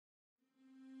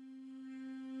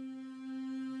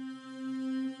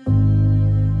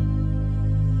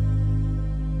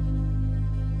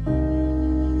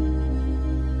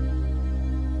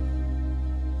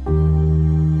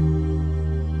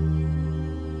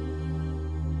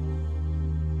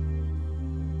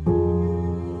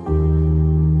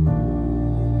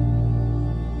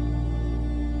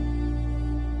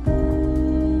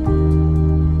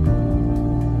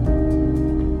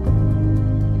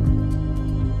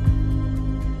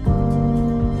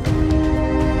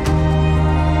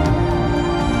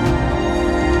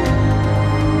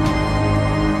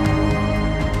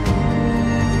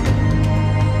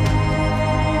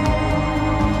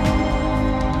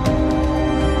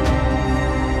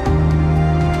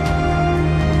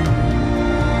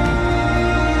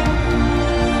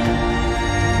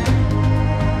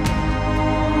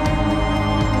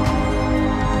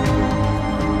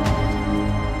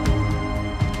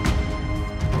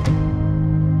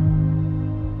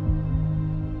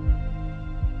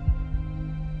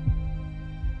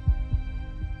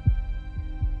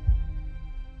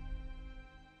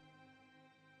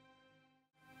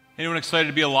Anyone excited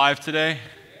to be alive today?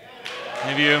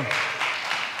 Any of you?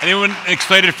 Anyone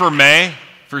excited for May?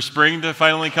 For spring to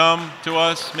finally come to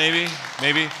us? Maybe.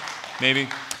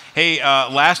 Hey,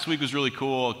 last week was really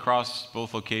cool. Across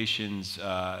both locations,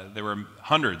 there were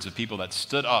hundreds of people that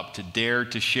stood up to dare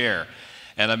to share.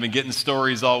 And I've been getting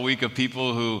stories all week of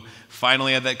people who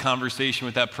finally had that conversation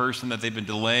with that person that they've been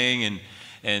delaying, and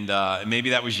maybe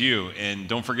that was you. And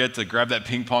don't forget to grab that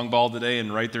ping pong ball today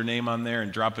and write their name on there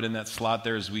and drop it in that slot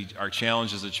there as our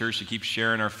challenge as a church to keep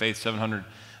sharing our faith, 700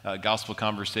 gospel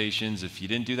conversations. If you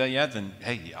didn't do that yet, then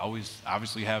hey, you always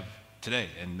obviously have today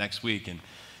and next week, and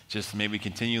just maybe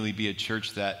continually be a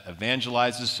church that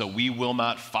evangelizes so we will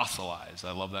not fossilize.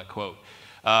 I love that quote.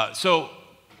 So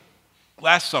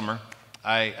last summer,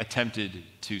 I attempted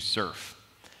to surf.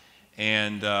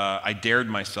 And I dared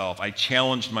myself. I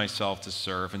challenged myself to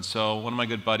surf. And so one of my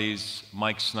good buddies,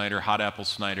 Mike Snyder, Hot Apple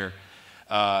Snyder,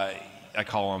 I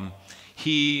call him,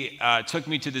 he took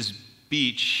me to this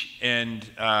beach and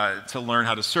to learn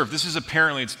how to surf. This is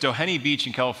apparently, it's Doheny Beach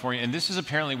in California, and this is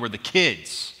apparently where the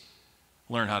kids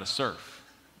learn how to surf.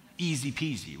 Easy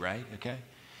peasy, right? Okay.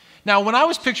 Now, when I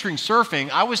was picturing surfing,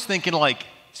 I was thinking like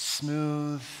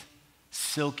smooth,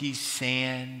 silky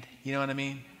sand, you know what I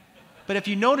mean? But if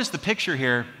you notice the picture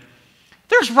here,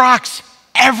 there's rocks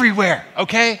everywhere,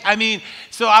 okay? I mean,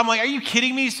 so I'm like, are you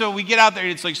kidding me? So we get out there,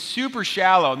 and it's like super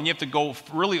shallow, and you have to go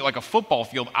really like a football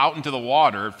field out into the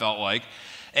water, it felt like.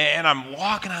 And I'm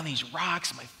walking on these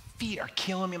rocks, and my feet are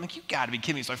killing me. I'm like, you gotta be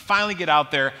kidding me. So I finally get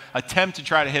out there, attempt to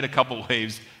try to hit a couple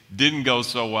waves, didn't go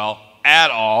so well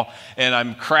at all, and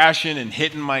I'm crashing and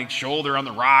hitting my shoulder on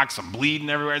the rocks. I'm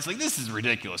bleeding everywhere. It's like, this is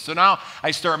ridiculous. So now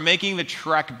I start making the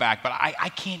trek back, but I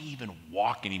can't even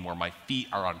walk anymore. My feet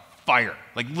are on fire,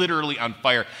 like literally on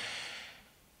fire.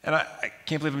 And I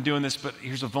can't believe I'm doing this, but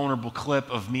here's a vulnerable clip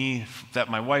of me that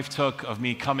my wife took of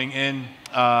me coming in.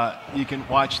 You can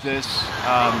watch this.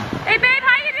 Hey, babe,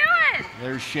 how you doing?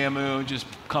 There's Shamu just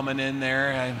coming in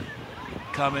there. I'm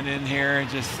coming in here,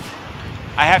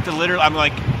 I have to literally, I'm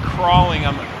like crawling.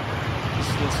 I'm like,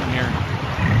 just listen here.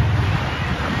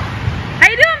 How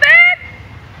you doing, babe?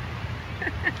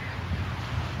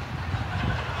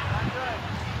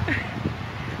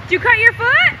 Did you cut your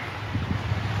foot?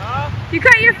 Huh? You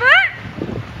cut your foot?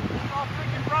 Oh,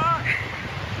 freaking rock.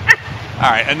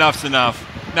 All right, enough's enough.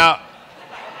 Now,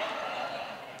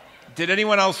 did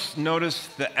anyone else notice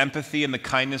the empathy and the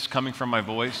kindness coming from my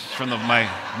voice, from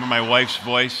my wife's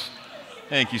voice?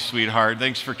 Thank you, sweetheart.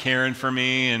 Thanks for caring for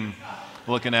me and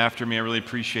looking after me. I really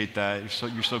appreciate that.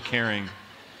 You're so caring.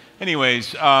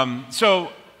 Anyways,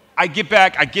 so I get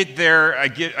back, I get there, I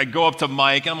go up to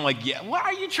Mike, and I'm like, yeah, what,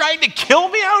 are you trying to kill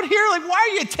me out here? Like, why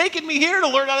are you taking me here to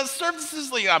learn how to surf? This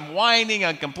is like, I'm whining,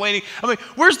 I'm complaining. I'm like,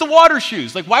 where's the water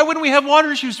shoes? Like, why wouldn't we have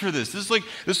water shoes for this? This would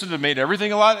have made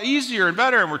everything a lot easier and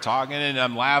better. And we're talking, and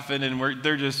I'm laughing, and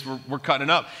we're cutting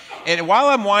up. And while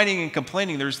I'm whining and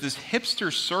complaining, there's this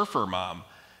hipster surfer mom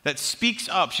that speaks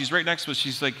up. She's right next to us.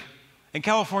 She's like, in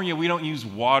California, we don't use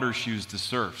water shoes to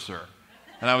surf, sir.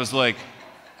 And I was like,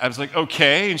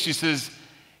 okay. And she says,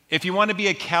 if you want to be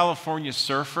a California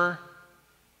surfer,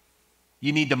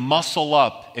 you need to muscle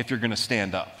up if you're going to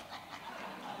stand up.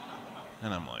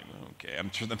 And I'm like, okay.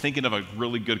 I'm thinking of a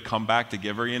really good comeback to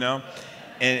give her, you know?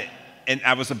 And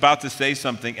I was about to say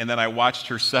something, and then I watched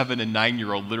her 7- and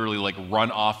 9-year-old literally like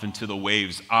run off into the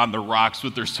waves on the rocks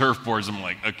with their surfboards. I'm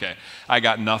like, okay, I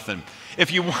got nothing.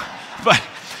 If you want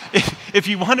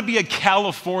to be a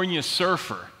California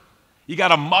surfer, you got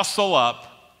to muscle up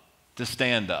to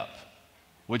stand up,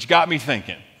 which got me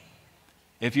thinking.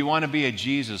 If you want to be a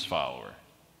Jesus follower,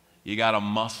 you got to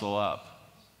muscle up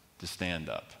to stand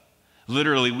up.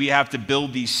 Literally, we have to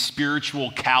build these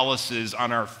spiritual calluses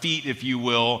on our feet, if you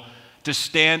will, to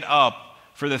stand up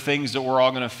for the things that we're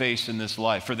all going to face in this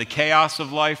life, for the chaos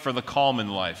of life, for the calm in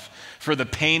life, for the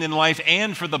pain in life,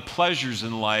 and for the pleasures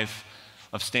in life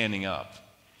of standing up.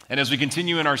 And as we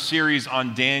continue in our series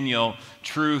on Daniel,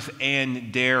 Truth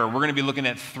and Dare, we're going to be looking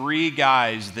at 3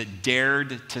 guys that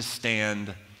dared to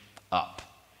stand up.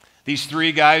 These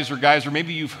 3 guys are guys where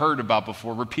maybe you've heard about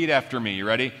before. Repeat after me. You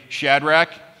ready? Shadrach,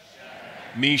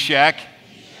 Meshach,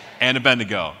 and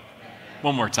Abednego.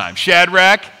 One more time.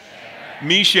 Shadrach,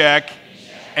 Meshach,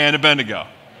 and Abednego.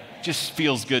 Just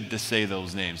feels good to say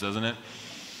those names, doesn't it?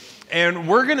 And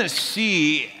we're going to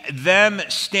see them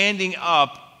standing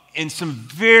up in some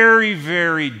very,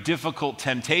 very difficult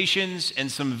temptations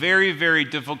and some very, very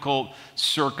difficult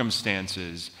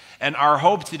circumstances. And our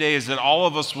hope today is that all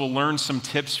of us will learn some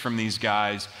tips from these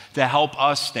guys to help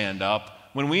us stand up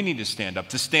when we need to stand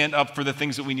up for the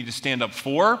things that we need to stand up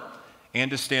for,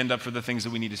 and to stand up for the things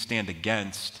that we need to stand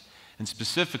against. And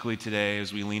specifically today,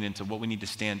 as we lean into what we need to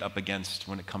stand up against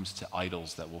when it comes to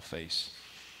idols that we'll face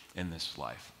in this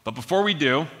life. But before we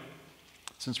do,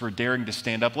 since we're daring to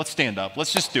stand up, let's stand up.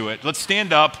 Let's just do it. Let's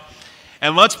stand up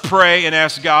and let's pray and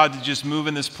ask God to just move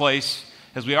in this place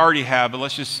as we already have, but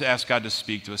let's just ask God to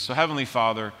speak to us. So Heavenly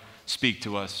Father, speak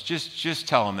to us. Just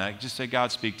tell him that. Just say,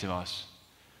 God, speak to us.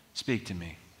 Speak to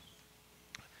me.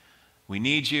 We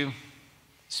need you.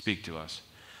 Speak to us.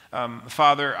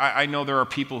 Father, I know there are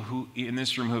people who in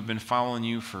this room who have been following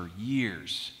you for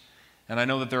years. And I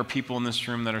know that there are people in this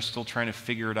room that are still trying to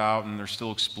figure it out and they're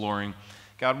still exploring.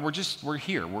 God, we're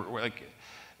here. We're like,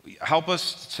 help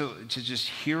us to just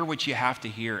hear what you have to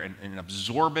hear and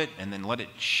absorb it and then let it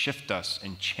shift us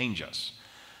and change us.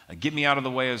 Get me out of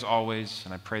the way as always.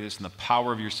 And I pray this in the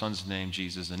power of your Son's name,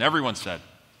 Jesus. And everyone said,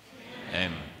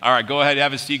 Amen. All right, go ahead,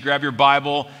 have a seat, grab your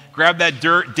Bible, grab that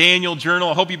Daniel journal.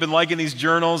 I hope you've been liking these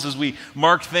journals as we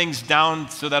mark things down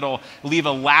so that'll leave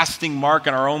a lasting mark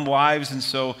in our own lives. And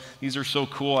so these are so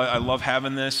cool. I love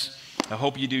having this. I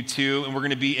hope you do too. And we're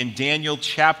going to be in Daniel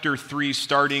chapter 3,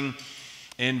 starting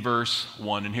in verse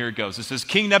 1. And here it goes. It says,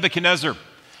 King Nebuchadnezzar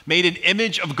made an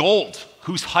image of gold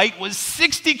whose height was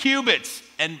 60 cubits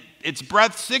and its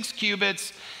breadth 6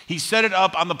 cubits. He set it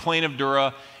up on the plain of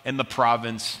Dura in the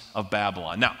province of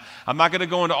Babylon. Now, I'm not going to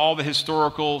go into all the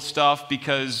historical stuff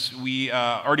because we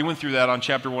already went through that on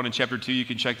chapter 1 and chapter 2. You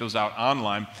can check those out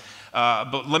online.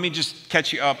 But let me just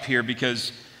catch you up here,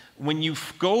 because when you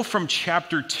go from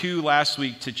chapter 2 last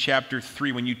week to chapter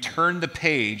 3, when you turn the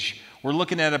page, we're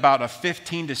looking at about a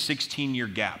 15 to 16 year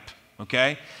gap.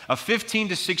 Okay? A 15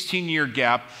 to 16 year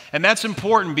gap. And that's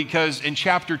important because in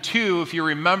chapter 2, if you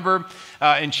remember,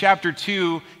 in chapter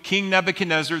 2, King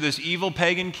Nebuchadnezzar, this evil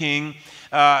pagan king,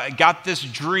 got this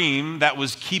dream that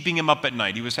was keeping him up at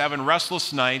night. He was having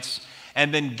restless nights,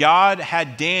 and then God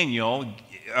had Daniel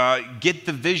get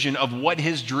the vision of what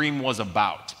his dream was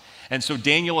about. And so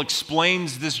Daniel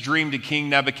explains this dream to King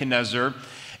Nebuchadnezzar,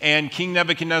 and King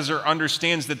Nebuchadnezzar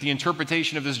understands that the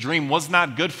interpretation of this dream was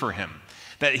not good for him.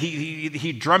 That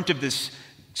he dreamt of this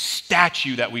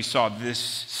statue that we saw, this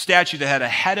statue that had a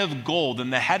head of gold,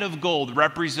 and the head of gold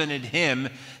represented him,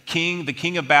 the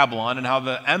king of Babylon, and how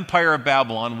the empire of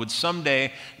Babylon would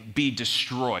someday be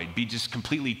destroyed, be just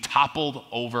completely toppled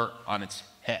over on its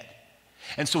head.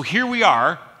 And so here we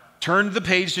are, turn the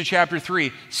page to chapter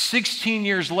 3, 16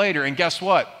 years later, and guess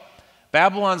what?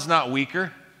 Babylon's not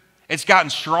weaker. It's gotten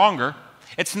stronger.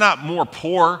 It's not more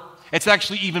poor. It's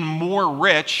actually even more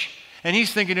rich. And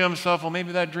he's thinking to himself, well,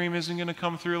 maybe that dream isn't going to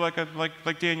come through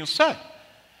like Daniel said.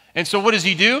 And so what does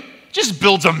he do? Just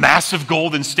builds a massive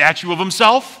golden statue of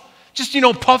himself. Just,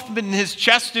 puff him in his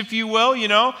chest, if you will,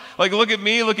 Like, look at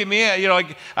me,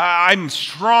 I'm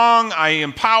strong, I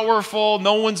am powerful,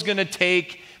 no one's going to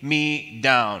take me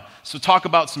down. So talk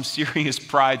about some serious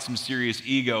pride, some serious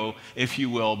ego, if you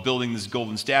will, building this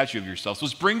golden statue of yourself. So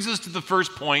this brings us to the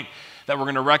first point that we're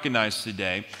going to recognize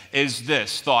today is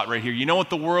this thought right here. You know what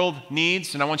the world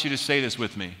needs? And I want you to say this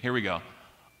with me. Here we go.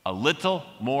 A little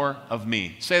more of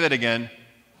me. Say that again.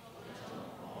 A little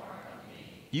more of me.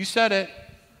 You said it.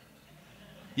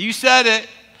 You said it.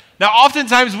 Now,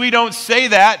 oftentimes we don't say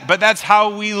that, but that's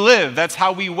how we live. That's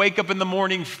how we wake up in the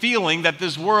morning feeling that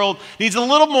this world needs a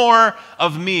little more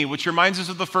of me, which reminds us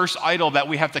of the first idol that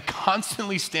we have to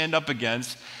constantly stand up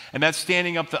against, and that's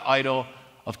standing up the idol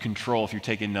of control, if you're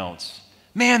taking notes.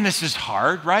 Man, this is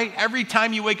hard, right? Every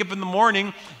time you wake up in the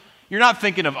morning, you're not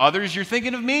thinking of others, you're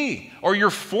thinking of me. Or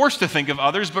you're forced to think of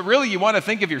others, but really you want to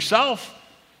think of yourself,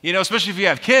 especially if you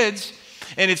have kids.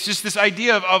 And it's just this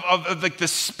idea of like the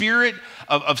spirit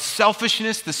of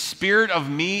selfishness, the spirit of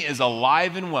me is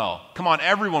alive and well. Come on,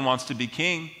 everyone wants to be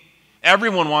king.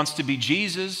 Everyone wants to be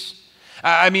Jesus.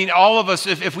 All of us,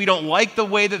 if we don't like the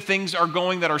way that things are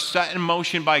going that are set in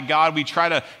motion by God, we try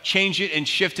to change it and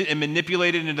shift it and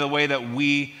manipulate it into the way that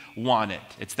we want it.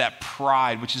 It's that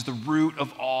pride, which is the root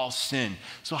of all sin.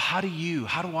 So how do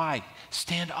I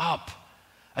stand up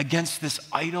against this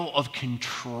idol of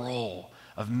control,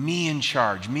 of me in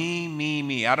charge,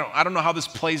 me? I don't know how this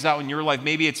plays out in your life.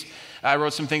 Maybe it's, I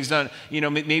wrote some things down,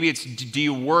 maybe it's, do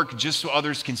you work just so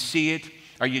others can see it?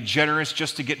 Are you generous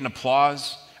just to get an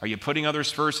applause? Are you putting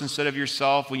others first instead of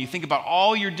yourself? When you think about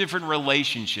all your different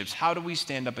relationships, how do we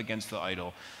stand up against the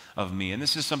idol of me? And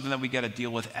this is something that we got to deal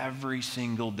with every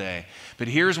single day. But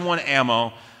here's one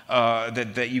ammo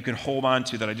that you can hold on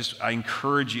to that I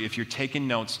encourage you, if you're taking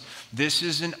notes, this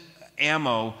is an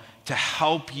ammo to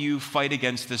help you fight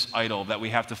against this idol that we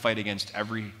have to fight against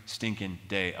every stinking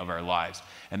day of our lives.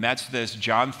 And that's this,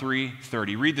 John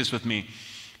 3:30. Read this with me.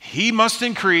 He must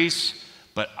increase,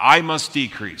 but I must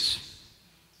decrease.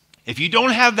 If you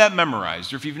don't have that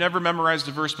memorized, or if you've never memorized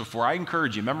the verse before, I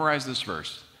encourage you, memorize this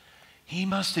verse. He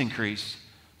must increase,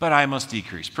 but I must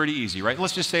decrease. Pretty easy, right?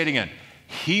 Let's just say it again.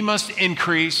 He must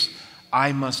increase,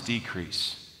 I must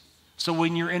decrease. So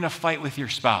when you're in a fight with your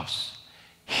spouse,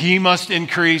 he must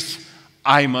increase,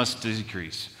 I must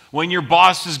decrease. When your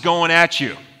boss is going at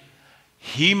you,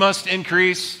 he must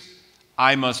increase,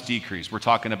 I must decrease. We're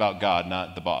talking about God,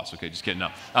 not the boss. Okay, just kidding.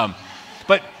 No.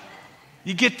 But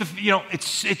you get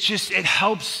it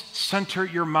helps center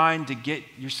your mind to get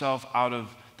yourself out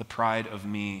of the pride of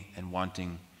me and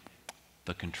wanting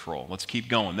the control. Let's keep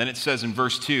going. Then it says in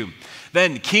verse 2,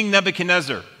 then King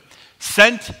Nebuchadnezzar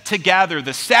sent to gather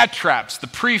the satraps, the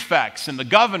prefects, and the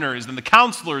governors, and the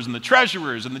counselors, and the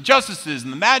treasurers, and the justices,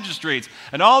 and the magistrates,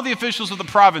 and all the officials of the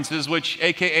provinces, which,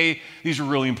 aka, these are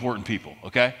really important people,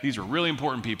 okay? These are really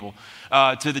important people,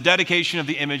 to the dedication of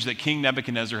the image that King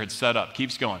Nebuchadnezzar had set up.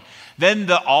 Keeps going. Then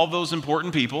all those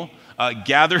important people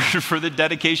gathered for the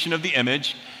dedication of the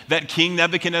image that King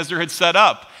Nebuchadnezzar had set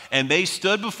up, and they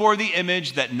stood before the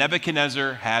image that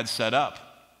Nebuchadnezzar had set up.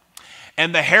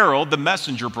 And the herald, the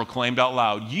messenger, proclaimed out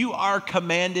loud, you are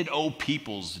commanded, O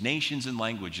peoples, nations, and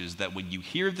languages, that when you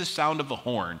hear the sound of the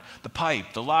horn, the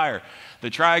pipe, the lyre,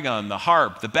 the trigon, the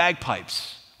harp, the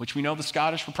bagpipes, which we know the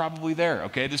Scottish were probably there,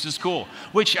 okay? This is cool.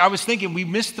 Which I was thinking, we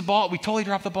missed the ball. We totally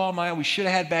dropped the ball, Maya. We should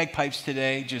have had bagpipes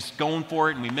today, just going for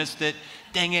it, and we missed it.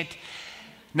 Dang it.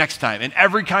 Next time. And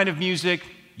every kind of music,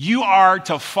 you are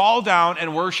to fall down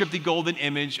and worship the golden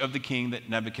image of the king that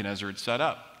Nebuchadnezzar had set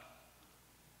up.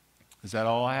 Is that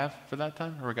all I have for that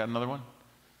time? Or we got another one?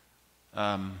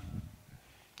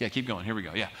 Yeah, keep going. Here we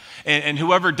go. Yeah. And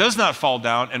whoever does not fall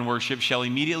down and worship shall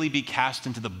immediately be cast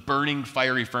into the burning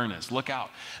fiery furnace. Look out.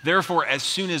 Therefore, as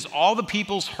soon as all the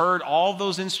peoples heard all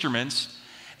those instruments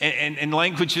and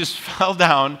languages fell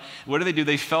down, what do?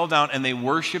 They fell down and they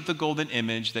worshiped the golden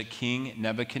image that King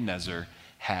Nebuchadnezzar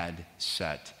had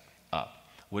set up.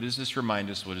 What does this remind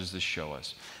us? What does this show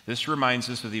us? This reminds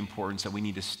us of the importance that we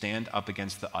need to stand up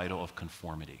against the idol of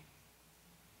conformity.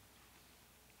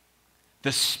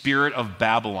 The spirit of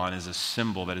Babylon is a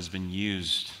symbol that has been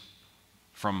used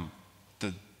from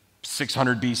the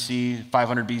 600 BC,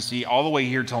 500 BC, all the way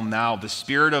here till now. The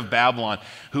spirit of Babylon,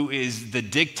 who is the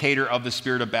dictator of the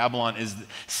spirit of Babylon, is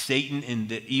Satan and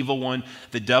the evil one,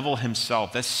 the devil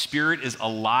himself. That spirit is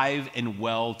alive and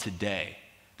well today.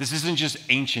 This isn't just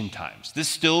ancient times. This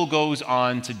still goes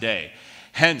on today.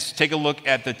 Hence, take a look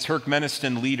at the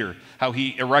Turkmenistan leader, how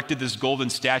he erected this golden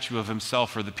statue of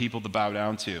himself for the people to bow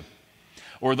down to.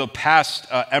 Or the past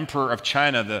emperor of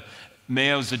China, the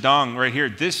Mao Zedong, right here.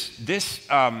 This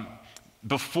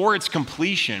before its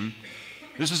completion,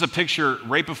 this is a picture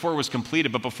right before it was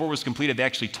completed, but before it was completed, they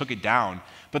actually took it down.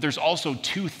 But there's also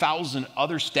 2,000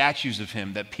 other statues of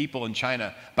him that people in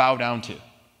China bow down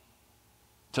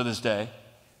to this day.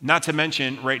 Not to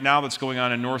mention, right now that's going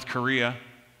on in North Korea,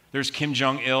 there's Kim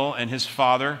Jong-il and his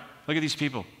father. Look at these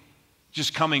people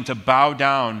just coming to bow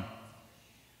down.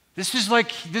 This is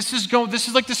like the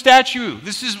statue.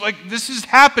 This is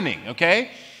happening, okay?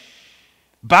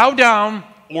 Bow down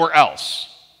or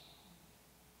else.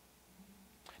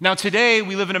 Now today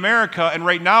we live in America, and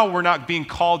right now we're not being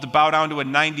called to bow down to a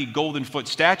 90 golden foot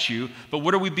statue, but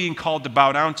what are we being called to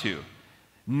bow down to?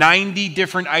 90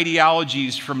 different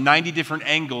ideologies from 90 different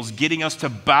angles getting us to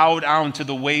bow down to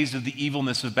the ways of the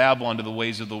evilness of Babylon, to the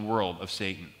ways of the world of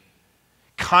Satan.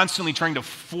 Constantly trying to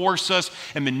force us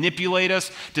and manipulate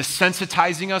us,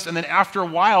 desensitizing us, and then after a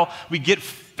while we get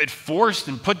it forced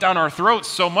and put down our throats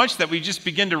so much that we just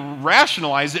begin to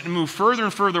rationalize it and move further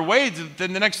and further away.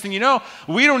 Then the next thing you know,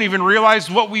 we don't even realize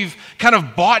what we've kind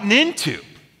of bought into.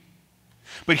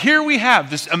 But here we have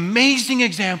this amazing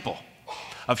example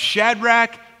of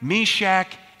Shadrach,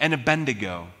 Meshach, and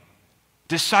Abednego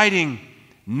deciding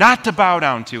not to bow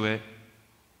down to it,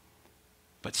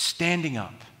 but standing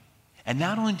up. And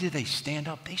not only did they stand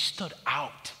up, they stood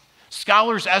out.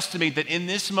 Scholars estimate that in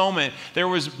this moment, there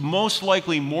was most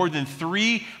likely more than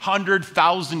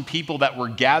 300,000 people that were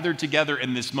gathered together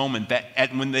in this moment,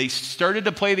 that when they started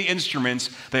to play the instruments,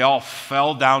 they all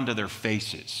fell down to their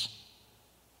faces.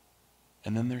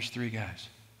 And then there's three guys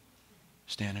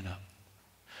standing up.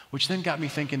 Which then got me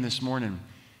thinking this morning,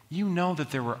 you know that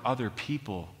there were other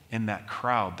people in that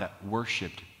crowd that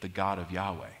worshiped the God of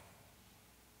Yahweh.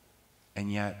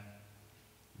 And yet,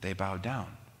 they bowed down.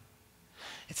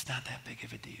 It's not that big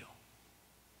of a deal.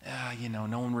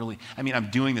 No one really, I'm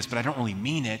doing this, but I don't really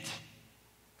mean it.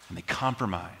 And they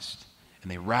compromised,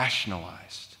 and they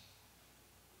rationalized.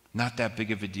 Not that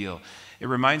big of a deal. It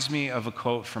reminds me of a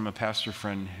quote from a pastor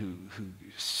friend who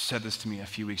said this to me a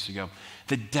few weeks ago.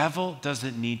 The devil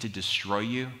doesn't need to destroy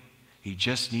you. He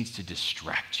just needs to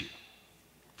distract you.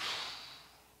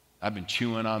 I've been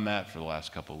chewing on that for the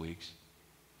last couple of weeks.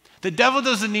 The devil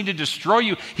doesn't need to destroy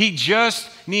you. He just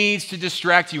needs to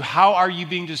distract you. How are you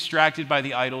being distracted by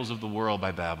the idols of the world,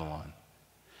 by Babylon?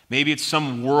 Maybe it's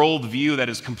some worldview that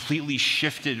has completely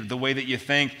shifted the way that you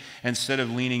think instead of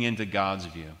leaning into God's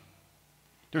view.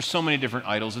 There's so many different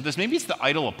idols of this. Maybe it's the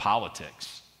idol of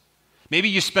politics. Maybe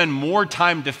you spend more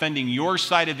time defending your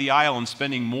side of the aisle and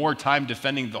spending more time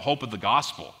defending the hope of the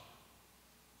gospel.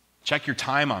 Check your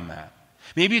time on that.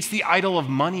 Maybe it's the idol of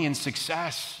money and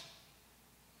success.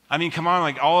 I mean, come on,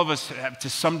 like all of us have, to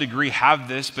some degree have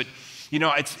this, but you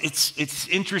know, it's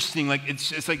interesting. Like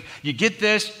it's like you get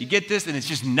this, and it's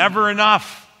just never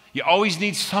enough. You always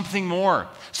need something more.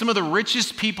 Some of the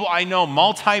richest people I know,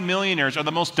 multimillionaires, are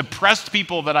the most depressed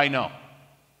people that I know,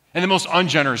 and the most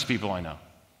ungenerous people I know,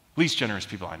 least generous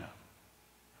people I know.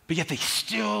 But yet they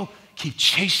still keep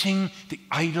chasing the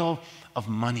idol of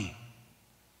money.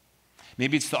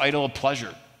 Maybe it's the idol of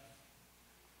pleasure.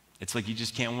 It's like you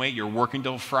just can't wait. You're working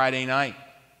till Friday night.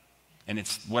 And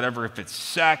it's whatever, if it's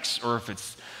sex or if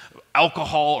it's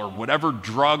alcohol or whatever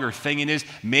drug or thing it is.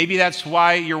 Maybe that's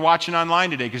why you're watching online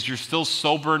today, because you're still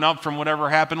sobering up from whatever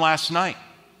happened last night.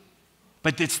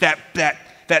 But it's that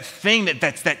thing,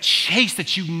 that's that chase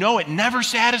that you know it never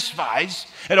satisfies.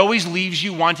 It always leaves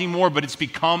you wanting more, but it's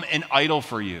become an idol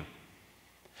for you.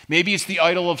 Maybe it's the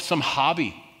idol of some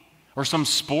hobby or some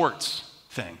sports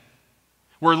thing,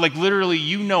 where like literally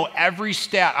you know every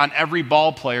stat on every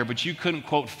ball player, but you couldn't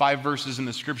quote 5 verses in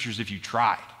the scriptures if you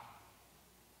tried.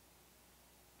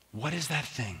 What is that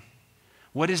thing?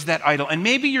 What is that idol? And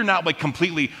maybe you're not like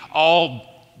completely all,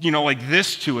 like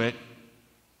this to it,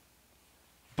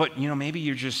 but maybe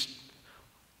you're just,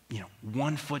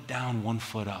 1 foot down, 1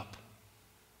 foot up.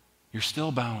 You're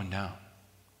still bowing down.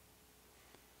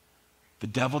 The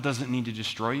devil doesn't need to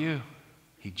destroy you.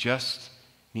 He just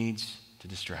needs to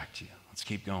distract you. Let's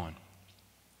keep going.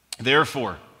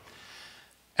 Therefore,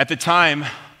 at the time,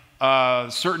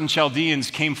 certain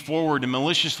Chaldeans came forward and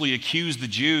maliciously accused the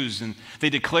Jews, and they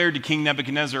declared to King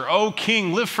Nebuchadnezzar, "O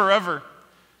king, live forever.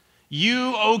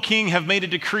 You, O king, have made a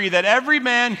decree that every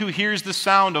man who hears the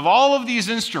sound of all of these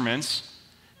instruments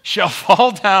shall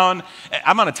fall down."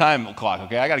 I'm on a time clock,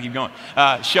 okay? I got to keep going.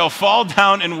 Shall fall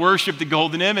down and worship the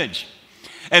golden image.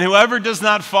 And whoever does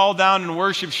not fall down and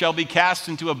worship shall be cast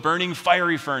into a burning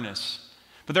fiery furnace.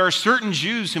 But there are certain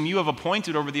Jews whom you have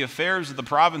appointed over the affairs of the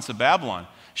province of Babylon,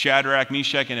 Shadrach,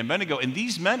 Meshach, and Abednego. And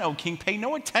these men, O king, pay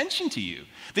no attention to you.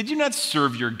 They do not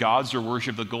serve your gods or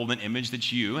worship the golden image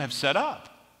that you have set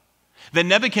up. Then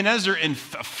Nebuchadnezzar, in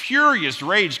furious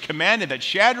rage, commanded that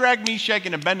Shadrach, Meshach,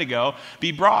 and Abednego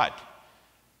be brought.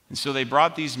 And so they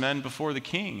brought these men before the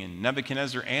king, and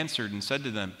Nebuchadnezzar answered and said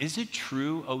to them, "Is it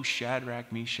true, O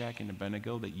Shadrach, Meshach, and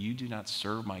Abednego, that you do not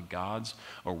serve my gods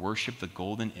or worship the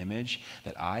golden image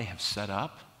that I have set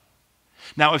up?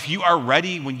 Now, if you are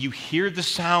ready when you hear the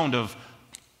sound of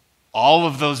all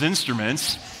of those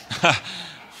instruments,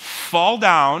 fall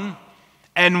down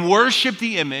and worship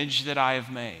the image that I have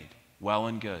made. Well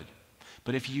and good.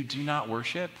 But if you do not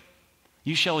worship,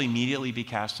 you shall immediately be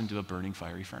cast into a burning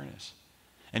fiery furnace.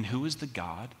 And who is the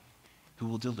God who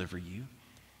will deliver you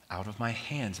out of my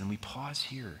hands?" And we pause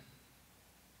here.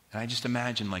 And I just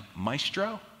imagine, like,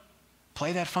 maestro,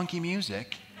 play that funky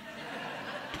music.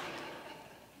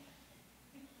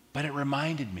 But it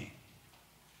reminded me,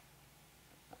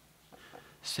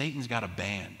 Satan's got a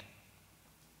band.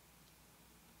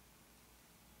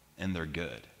 And they're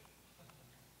good.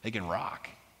 They can rock.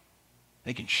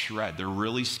 They can shred. They're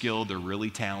really skilled. They're really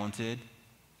talented.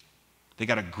 They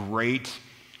got a great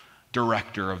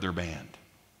director of their band.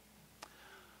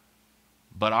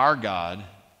 But our God,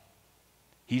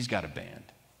 he's got a band.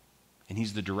 And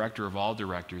he's the director of all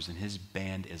directors, and his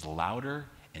band is louder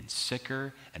and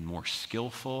sicker and more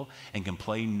skillful and can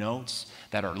play notes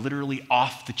that are literally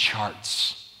off the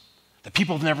charts, that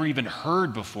people have never even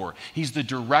heard before. He's the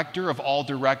director of all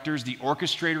directors, the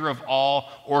orchestrator of all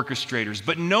orchestrators.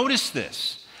 But notice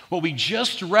this. What we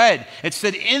just read, it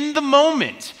said in the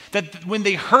moment that when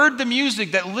they heard the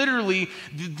music, that literally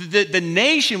the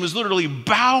nation was literally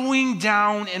bowing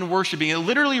down and worshiping. It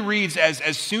literally reads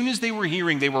as soon as they were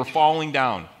hearing, they were falling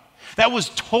down. That was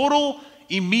total,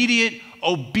 immediate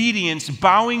obedience,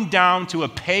 bowing down to a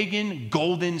pagan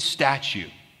golden statue.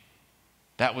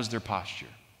 That was their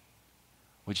posture,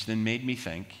 which then made me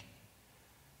think,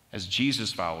 as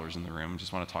Jesus followers in the room, I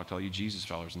just want to talk to all you Jesus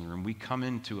followers in the room, we come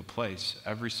into a place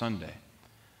every Sunday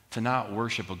to not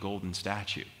worship a golden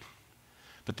statue,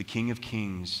 but the King of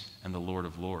Kings and the Lord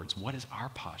of Lords. What is our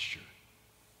posture?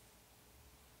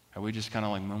 Are we just kind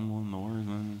of like, Lord?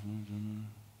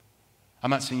 I'm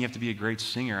not saying you have to be a great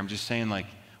singer. I'm just saying, like,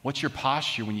 what's your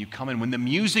posture when you come in? When the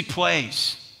music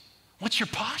plays, what's your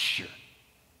posture?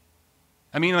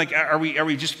 I mean, like, are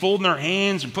we just folding our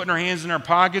hands and putting our hands in our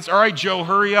pockets? All right, Joe,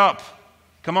 hurry up.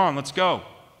 Come on, let's go.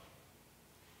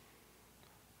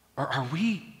 Or are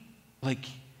we, like,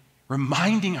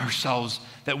 reminding ourselves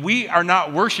that we are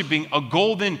not worshiping a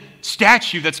golden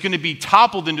statue that's going to be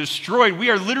toppled and destroyed? We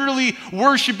are literally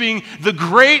worshiping the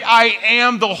great I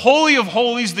am, the Holy of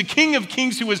Holies, the King of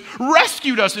Kings who has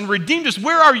rescued us and redeemed us.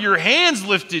 Where are your hands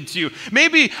lifted to?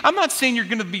 Maybe, I'm not saying you're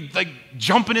going to be like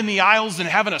jumping in the aisles and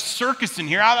having a circus in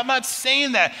here. I'm not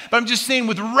saying that, but I'm just saying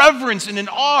with reverence and in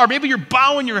awe. Or maybe you're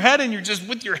bowing your head and you're just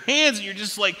with your hands and you're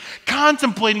just like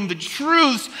contemplating the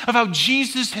truths of how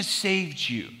Jesus has saved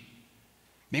you.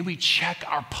 May we check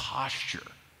our posture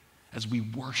as we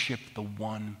worship the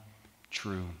one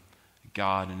true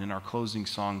God. And in our closing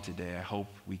song today, I hope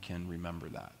we can remember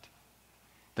that.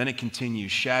 Then it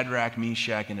continues, Shadrach,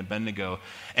 Meshach, and Abednego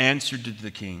answered to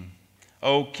the king,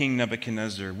 O King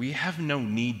Nebuchadnezzar, we have no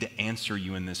need to answer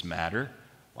you in this matter.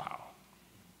 Wow.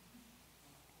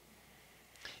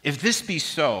 If this be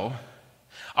so,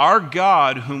 our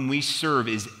God whom we serve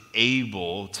is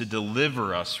able to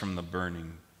deliver us from the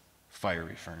burning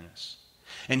fiery furnace.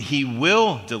 And he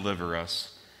will deliver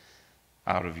us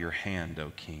out of your hand,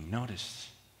 O king.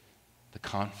 Notice the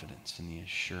confidence and the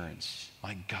assurance.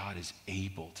 My God is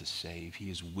able to save. He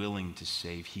is willing to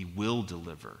save. He will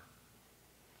deliver.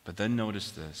 But then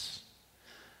notice this.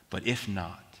 But if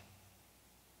not,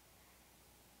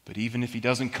 but even if he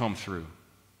doesn't come through,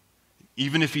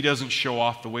 even if he doesn't show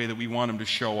off the way that we want him to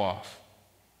show off,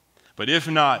 but if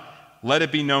not, let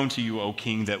it be known to you, O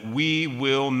king, that we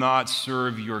will not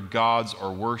serve your gods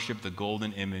or worship the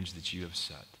golden image that you have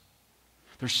set.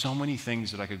 There's so many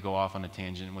things that I could go off on a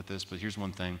tangent with this, but here's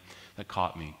one thing that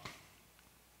caught me.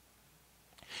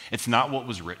 It's not what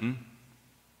was written.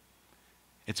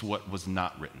 It's what was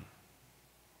not written.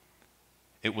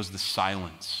 It was the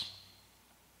silence.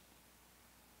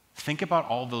 Think about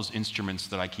all those instruments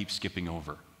that I keep skipping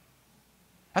over.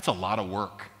 That's a lot of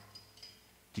work.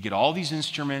 To get all these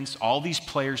instruments, all these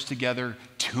players together,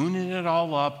 tuning it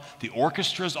all up, the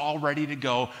orchestra's all ready to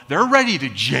go. They're ready to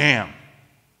jam.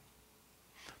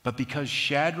 But because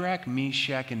Shadrach,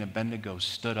 Meshach, and Abednego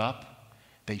stood up,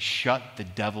 they shut the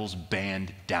devil's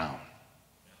band down.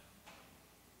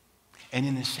 And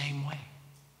in the same way,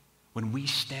 when we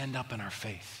stand up in our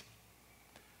faith,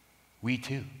 we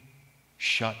too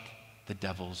shut the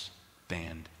devil's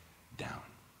band down.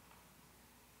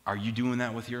 Are you doing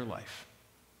that with your life?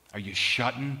 Are you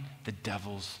shutting the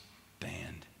devil's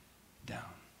band down?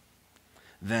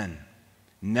 Then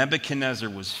Nebuchadnezzar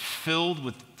was filled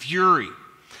with fury.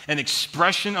 An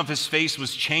expression of his face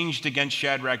was changed against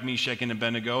Shadrach, Meshach, and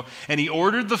Abednego, and he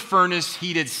ordered the furnace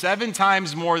heated 7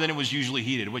 times more than it was usually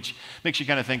heated, which makes you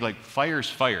kind of think, like, fire's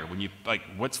fire. When you, like,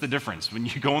 what's the difference? When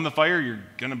you go in the fire, you're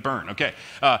going to burn. Okay.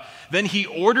 Then he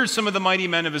ordered some of the mighty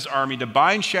men of his army to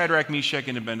bind Shadrach, Meshach,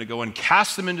 and Abednego and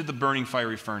cast them into the burning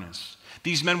fiery furnace.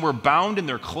 These men were bound in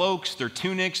their cloaks, their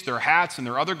tunics, their hats, and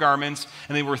their other garments,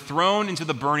 and they were thrown into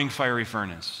the burning fiery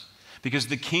furnace. Because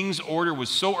the king's order was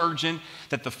so urgent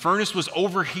that the furnace was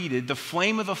overheated, the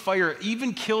flame of the fire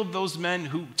even killed those men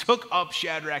who took up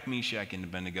Shadrach, Meshach, and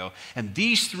Abednego. And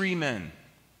these 3 men,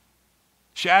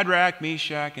 Shadrach,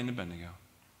 Meshach, and Abednego,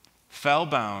 fell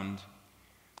bound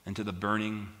into the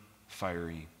burning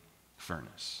fiery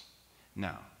furnace.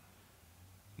 Now,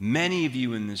 many of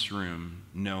you in this room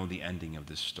know the ending of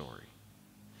this story,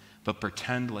 but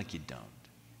pretend like you don't.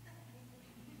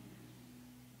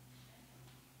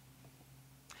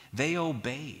 They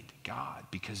obeyed God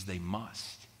because they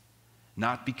must,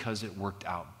 not because it worked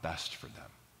out best for them.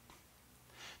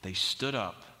 They stood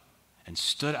up and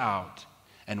stood out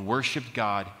and worshiped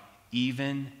God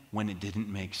even when it didn't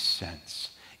make sense,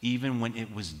 even when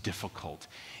it was difficult,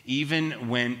 even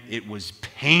when it was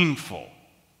painful.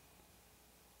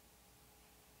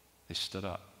 They stood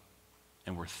up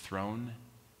and were thrown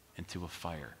into a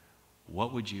fire.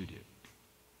 What would you do?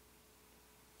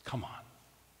 Come on.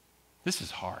 This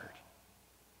is hard.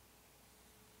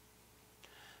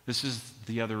 This is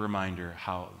the other reminder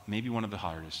how, maybe one of the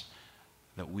hardest,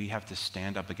 that we have to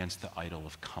stand up against the idol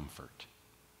of comfort,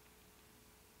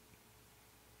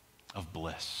 of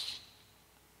bliss,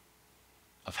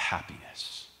 of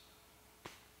happiness.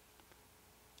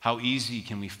 How easy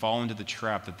can we fall into the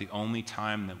trap that the only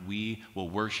time that we will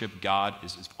worship God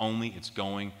is if only it's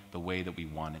going the way that we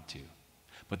want it to.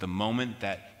 But the moment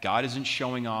that God isn't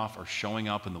showing off or showing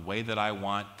up in the way that I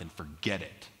want, then forget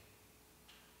it.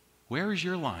 Where is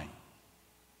your line?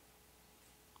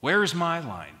 Where is my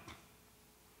line?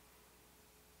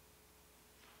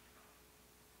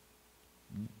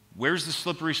 Where's the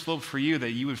slippery slope for you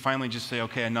that you would finally just say,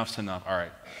 okay, enough's enough. All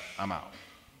right, I'm out.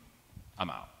 I'm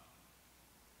out.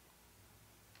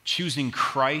 Choosing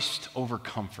Christ over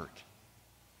comfort.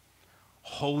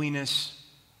 Holiness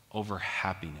over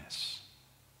happiness.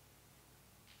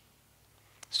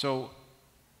 So,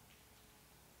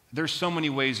 there's so many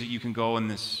ways that you can go in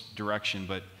this direction,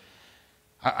 but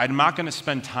I'm not going to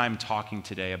spend time talking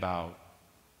today about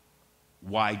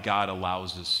why God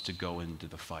allows us to go into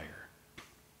the fire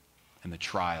and the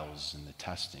trials and the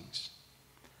testings.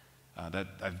 That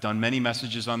I've done many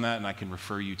messages on that, and I can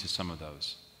refer you to some of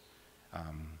those.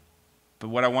 But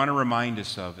what I want to remind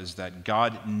us of is that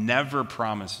God never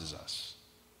promises us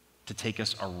to take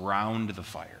us around the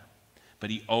fire, but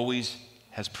he always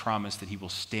has promised that he will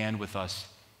stand with us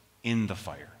in the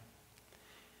fire.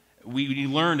 We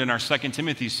learned in our 2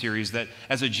 Timothy series that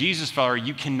as a Jesus follower,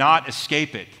 you cannot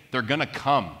escape it. They're going to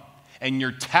come. And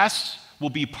your tests will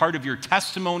be part of your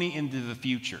testimony into the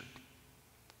future.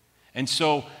 And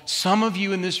so some of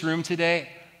you in this room today,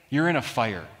 you're in a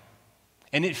fire.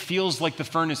 And it feels like the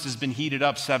furnace has been heated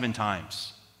up 7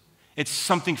 times. It's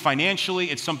something financially,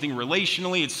 it's something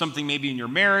relationally, it's something maybe in your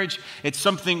marriage, it's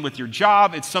something with your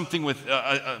job, it's something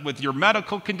with your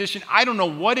medical condition. I don't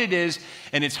know what it is,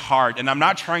 and it's hard. And I'm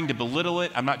not trying to belittle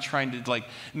it. I'm not trying to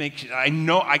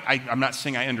I'm not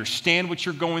saying I understand what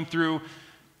you're going through.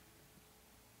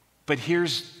 But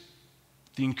here's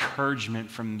the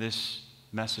encouragement from this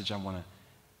message I want to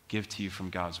give to you from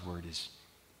God's word is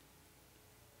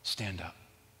stand up.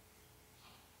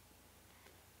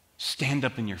 Stand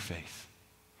up in your faith.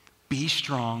 Be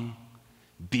strong.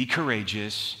 Be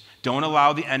courageous. Don't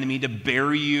allow the enemy to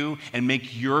bury you and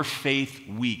make your faith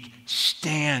weak.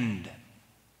 Stand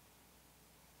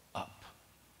up.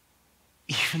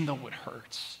 Even though it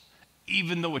hurts,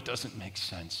 even though it doesn't make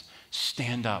sense,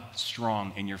 stand up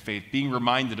strong in your faith. Being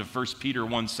reminded of 1 Peter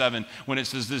 1:7 when it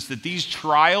says this, that these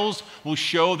trials will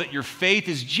show that your faith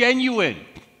is genuine.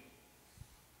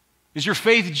 Is your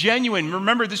faith genuine?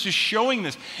 Remember, this is showing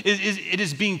this. It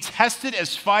is being tested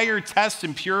as fire tests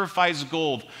and purifies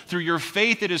gold. Through your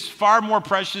faith, it is far more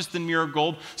precious than mere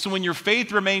gold. So when your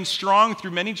faith remains strong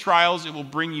through many trials, it will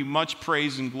bring you much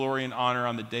praise and glory and honor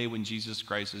on the day when Jesus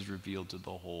Christ is revealed to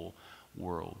the whole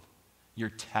world. Your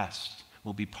test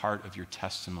will be part of your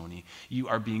testimony. You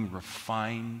are being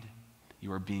refined.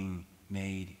 You are being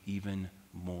made even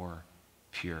more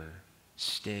pure.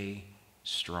 Stay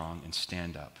strong and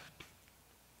stand up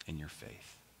in your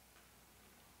faith.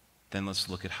 Then let's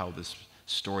look at how this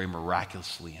story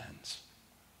miraculously ends.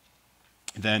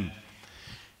 Then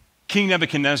King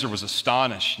Nebuchadnezzar was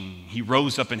astonished, and he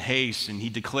rose up in haste, and he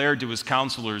declared to his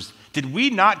counselors, "Did we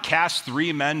not cast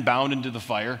 3 men bound into the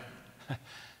fire?"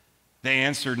 They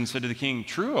answered and said to the king,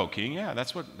 "True, O king, yeah,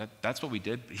 that's what we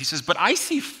did." He says, "But I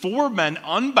see 4 men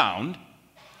unbound,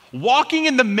 walking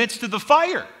in the midst of the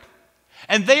fire,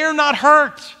 and they are not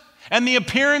hurt. And the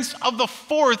appearance of the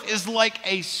 4th is like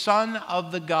a son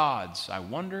of the gods." I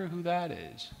wonder who that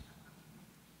is.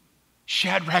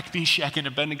 Shadrach, Meshach, and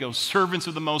Abednego, servants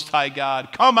of the Most High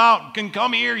God, come out, can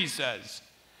come here, he says.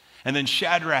 And then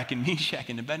Shadrach and Meshach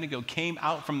and Abednego came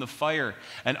out from the fire,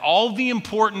 and all the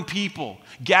important people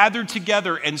gathered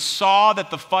together and saw that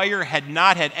the fire had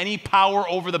not had any power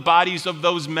over the bodies of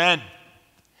those men.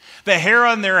 The hair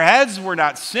on their heads were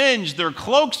not singed, their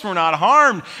cloaks were not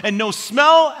harmed, and no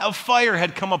smell of fire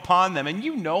had come upon them. And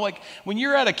you know, like when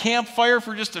you're at a campfire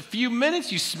for just a few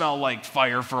minutes, you smell like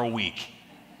fire for a week.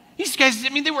 These guys,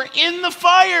 they were in the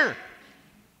fire.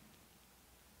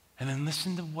 And then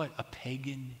listen to what a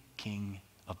pagan king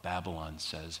of Babylon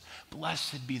says.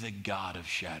 "Blessed be the God of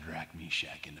Shadrach,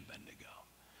 Meshach, and Abednego,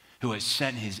 who has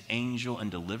sent his angel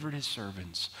and delivered his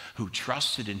servants who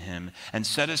trusted in him and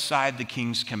set aside the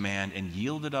king's command and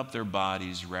yielded up their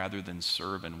bodies rather than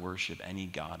serve and worship any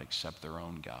god except their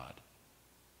own God."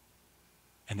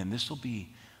 And then this will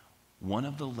be one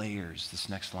of the layers, this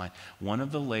next line, one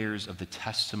of the layers of the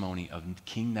testimony of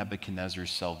King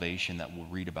Nebuchadnezzar's salvation that we'll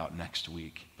read about next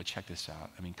week. But check this out.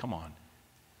 Come on.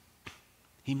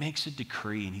 He makes a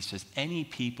decree and he says, any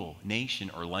people, nation,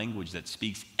 or language that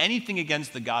speaks anything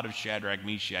against the God of Shadrach,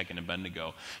 Meshach, and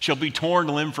Abednego shall be torn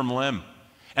limb from limb,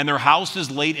 and their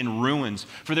houses laid in ruins.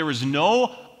 For there is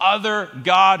no other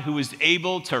God who is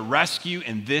able to rescue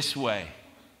in this way.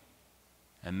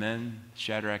 And then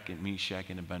Shadrach and Meshach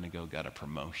and Abednego got a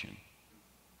promotion.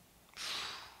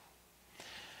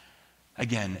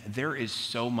 Again, there is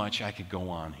so much I could go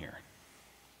on here,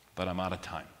 but I'm out of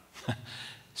time.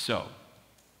 So,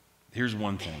 here's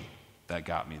one thing that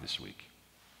got me this week.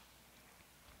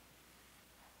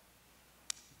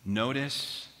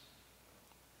 Notice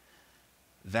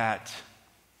that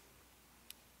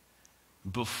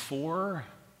before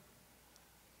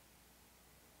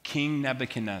King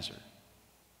Nebuchadnezzar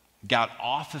got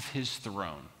off of his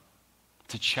throne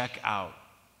to check out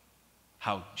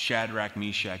how Shadrach,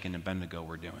 Meshach, and Abednego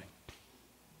were doing,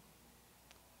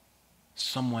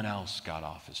 someone else got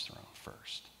off his throne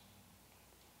first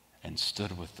and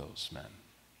stood with those men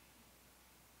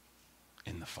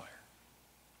in the fire,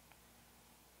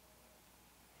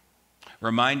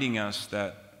 reminding us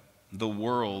that the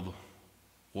world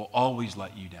will always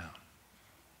let you down,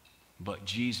 but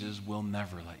Jesus will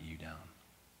never let you down.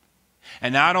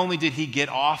 And not only did he get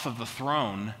off of the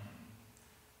throne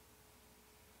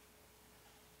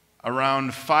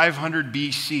around 500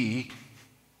 BC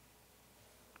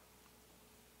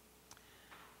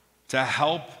to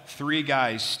help three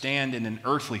guys stand in an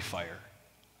earthly fire,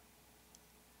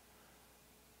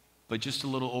 but just a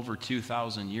little over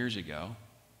 2,000 years ago,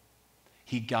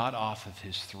 he got off of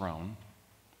his throne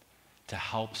to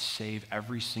help save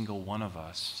every single one of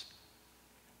us,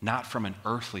 not from an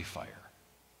earthly fire,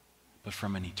 but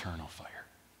from an eternal fire.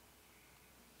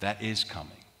 That is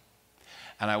coming.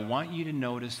 And I want you to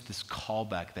notice this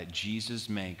callback that Jesus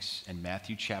makes in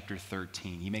Matthew chapter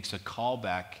 13. He makes a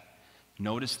callback.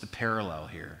 Notice the parallel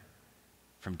here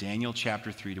from Daniel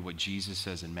chapter 3 to what Jesus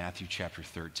says in Matthew chapter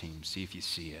 13. See if you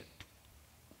see it.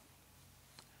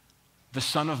 The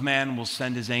Son of Man will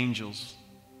send his angels,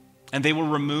 and they will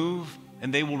remove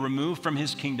from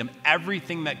his kingdom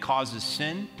everything that causes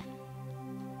sin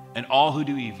and all who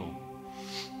do evil.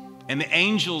 And the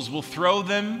angels will throw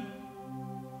them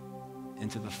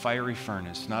into the fiery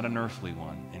furnace, not an earthly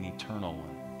one, an eternal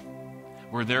one,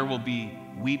 where there will be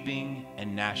weeping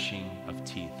and gnashing of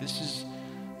teeth. This is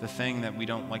the thing that we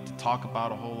don't like to talk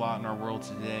about a whole lot in our world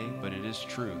today, but it is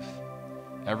truth.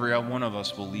 Every one of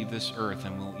us will leave this earth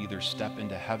and will either step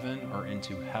into heaven or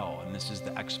into hell, and this is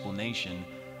the explanation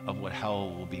of what hell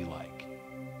will be like.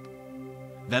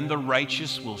 Then the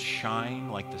righteous will shine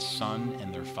like the sun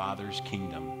in their Father's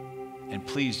kingdom. And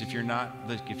please, if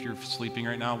you're sleeping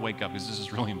right now, wake up, because this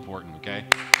is really important, okay?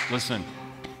 Listen.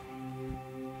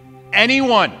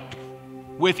 Anyone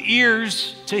with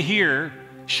ears to hear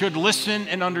should listen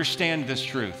and understand this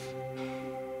truth.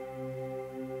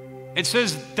 It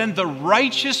says, then the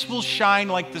righteous will shine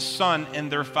like the sun in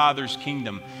their Father's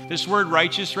kingdom. This word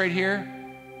righteous right here,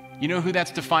 you know who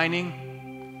that's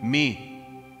defining? Me.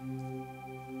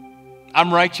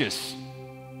 I'm righteous.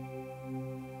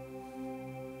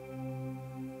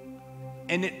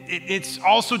 And it's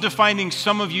also defining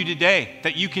some of you today,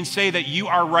 that you can say that you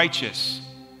are righteous.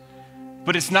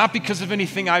 But it's not because of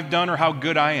anything I've done or how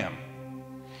good I am.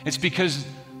 It's because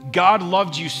God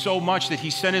loved you so much that he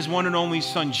sent his one and only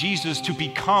Son, Jesus, to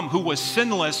become, who was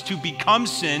sinless, to become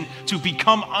sin, to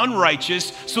become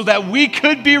unrighteous, so that we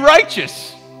could be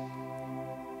righteous.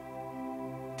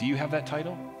 Do you have that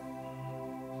title?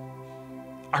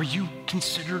 Are you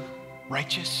considered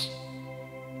righteous?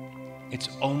 It's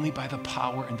only by the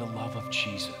power and the love of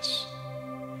Jesus.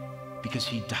 Because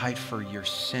he died for your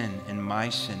sin and my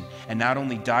sin, and not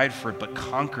only died for it, but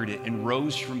conquered it and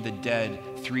rose from the dead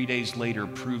 3 days later,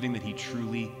 proving that he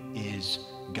truly is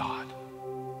God.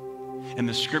 And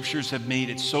the scriptures have made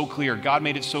it so clear, God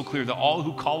made it so clear, that all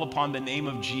who call upon the name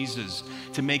of Jesus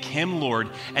to make him Lord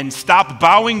and stop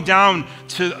bowing down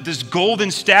to this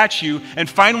golden statue and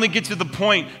finally get to the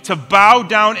point to bow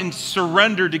down and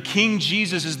surrender to King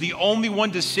Jesus as the only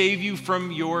one to save you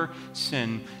from your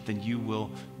sin, then you will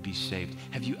be saved.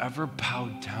 Have you ever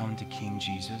bowed down to King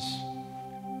Jesus?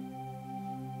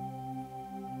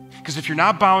 Because if you're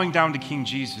not bowing down to King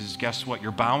Jesus, guess what?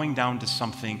 You're bowing down to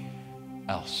something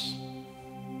else.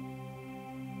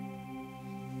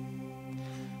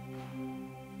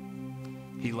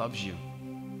 He loves you.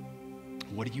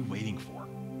 What are you waiting for?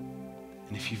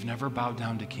 And if you've never bowed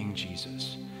down to King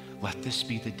Jesus, let this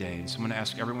be the day. And so I'm going to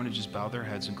ask everyone to just bow their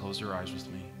heads and close their eyes with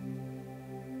me.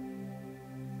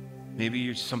 Maybe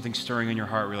you're something stirring in your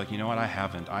heart where you're like, you know what, I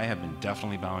haven't. I have been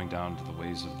definitely bowing down to the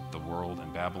ways of the world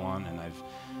and Babylon, and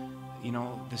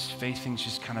this faith thing's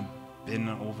just kind of been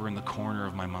over in the corner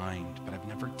of my mind, but I've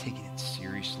never taken it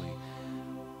seriously.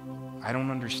 I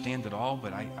don't understand it all,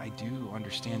 but I do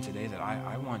understand today that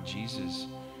I want Jesus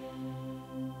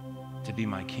to be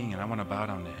my king, and I want to bow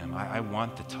down to him. I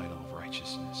want the title of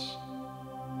righteousness.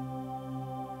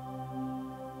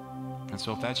 And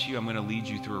so if that's you, I'm going to lead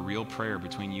you through a real prayer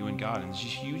between you and God. And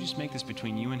you just make this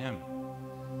between you and him.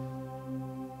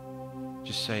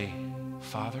 Just say,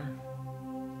 Father,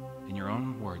 in your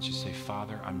own words, just say,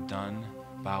 Father, I'm done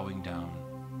bowing down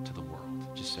to the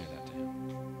world. Just say that to him.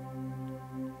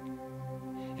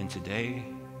 And today,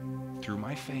 through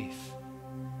my faith,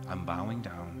 I'm bowing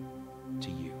down to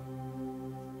you.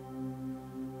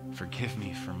 forgive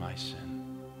me for my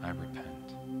sin. I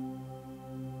repent.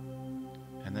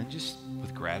 And then just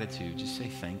with gratitude, just say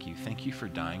thank you. Thank you for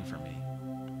dying for me.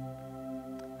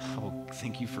 Oh,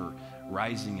 thank you for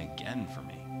rising again for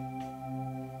me.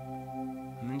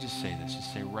 And then just say this.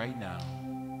 Just say right now,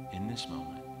 in this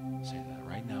moment, say that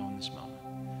right now in this moment,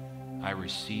 I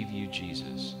receive you,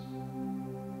 Jesus,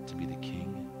 to be the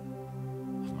King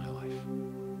of my life.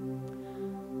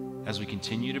 As we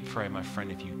continue to pray, my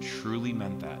friend, if you truly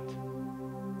meant that,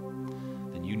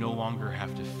 then you no longer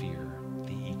have to fear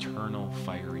the eternal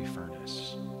fiery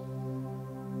furnace,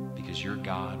 because your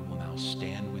God will now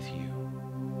stand with you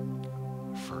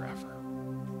forever.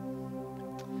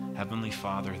 Heavenly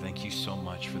Father, thank you so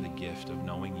much for the gift of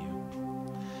knowing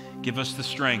you. Give us the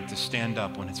strength to stand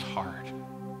up when it's hard.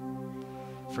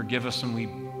 Forgive us when we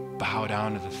bow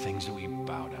down to the things that we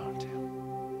bow down to.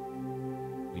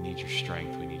 We need your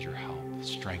strength. We need your help.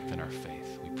 Strengthen our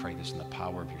faith. We pray this in the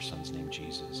power of your Son's name,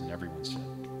 Jesus. And everyone said,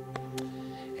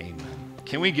 amen.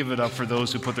 Can we give it up for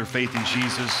those who put their faith in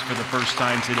Jesus for the first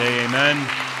time today? Amen.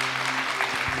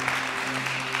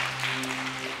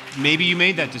 Maybe you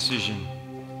made that decision.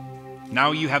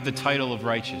 Now you have the title of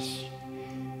righteous.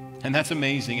 And that's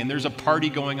amazing. And there's a party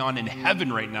going on in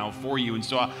heaven right now for you. And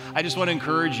so I just want to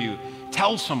encourage you,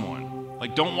 tell someone.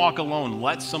 Like, don't walk alone.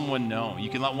 Let someone know. You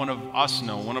can let one of us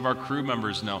know, one of our crew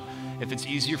members know. If it's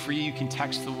easier for you, you can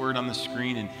text the word on the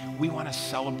screen. And we want to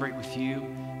celebrate with you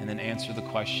and then answer the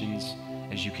questions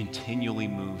as you continually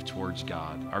move towards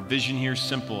God. Our vision here is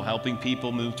simple, helping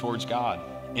people move towards God.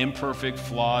 Imperfect,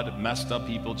 flawed, messed up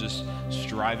people just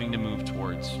striving to move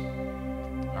towards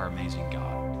our amazing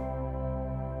God.